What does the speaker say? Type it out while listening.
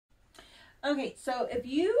Okay, so if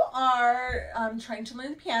you are trying to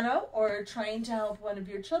learn the piano or trying to help one of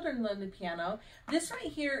your children learn the piano, this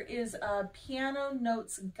right here is a piano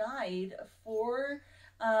notes guide for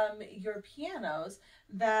your pianos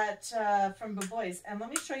that from Baboies. And let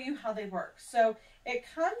me show you how they work. So it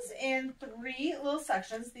comes in 3 little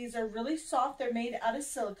sections. These are really soft. They're made out of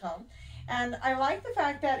silicone. And I like the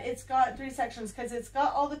fact that it's got 3 sections because it's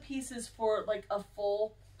got all the pieces for like a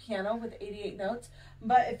full piano with 88 notes.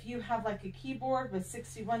 But if you have like a keyboard with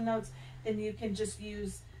 61 notes, then you can just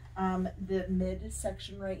use the mid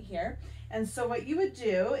section right here. And so what you would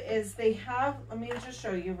do is they have, let me just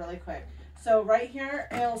show you really quick. So right here,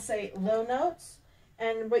 it'll say low notes.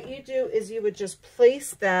 And what you do is you would just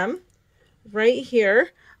place them right here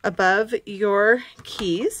above your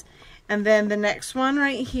keys. And then the next one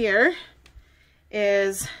right here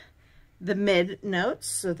is the mid notes.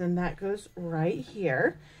 So then that goes right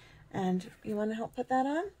here. And you want to help put that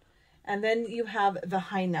on? And then you have the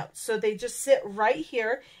high notes. So they just sit right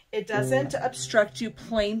here. It doesn't obstruct you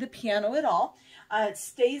playing the piano at all. It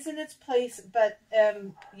stays in its place, but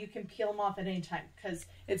you can peel them off at any time because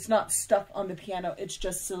it's not stuck on the piano. It's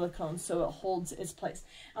just silicone, so it holds its place.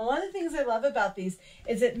 And one of the things I love about these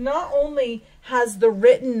is it not only has the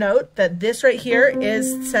written note that this right here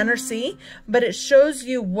is center C, but it shows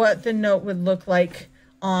you what the note would look like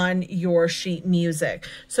on your sheet music.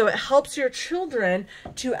 So it helps your children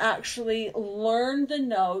to actually learn the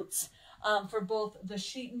notes for both the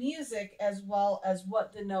sheet music as well as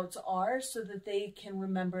what the notes are so that they can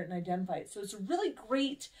remember it and identify it. So it's a really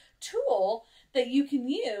great tool that you can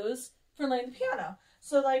use for learning the piano.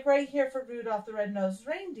 So like right here for Rudolph the Red-Nosed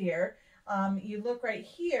Reindeer, you look right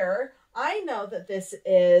here, I know that this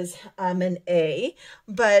is an A,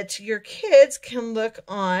 but your kids can look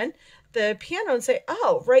on the piano and say,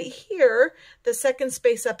 oh, right here, the second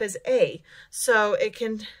space up is A. So it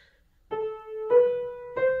can...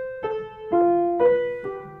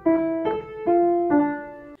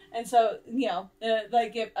 And so, you know,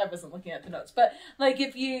 like if I wasn't looking at the notes, but like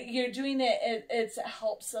if you're doing it, it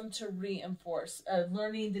helps them to reinforce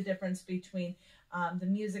learning the difference between the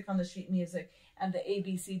music on the sheet music and the A,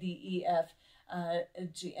 B, C, D, E, F,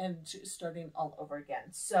 G, and starting all over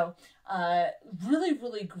again. So really,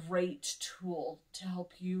 really great tool to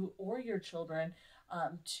help you or your children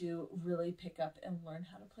to really pick up and learn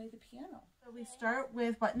how to play the piano. So we start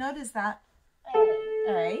with, what note is that?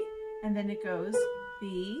 A. And then it goes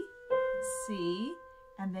B, C,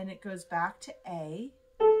 and then it goes back to A,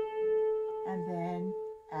 and then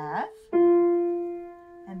F,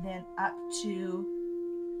 and then up to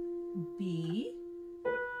B,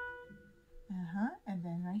 and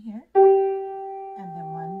then right here, and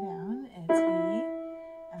then one down, it's E,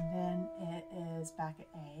 and then it is back at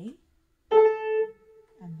A,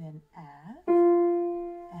 and then F,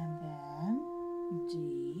 and then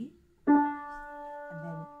D, and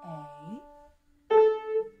then A,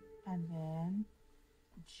 and then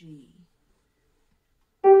G.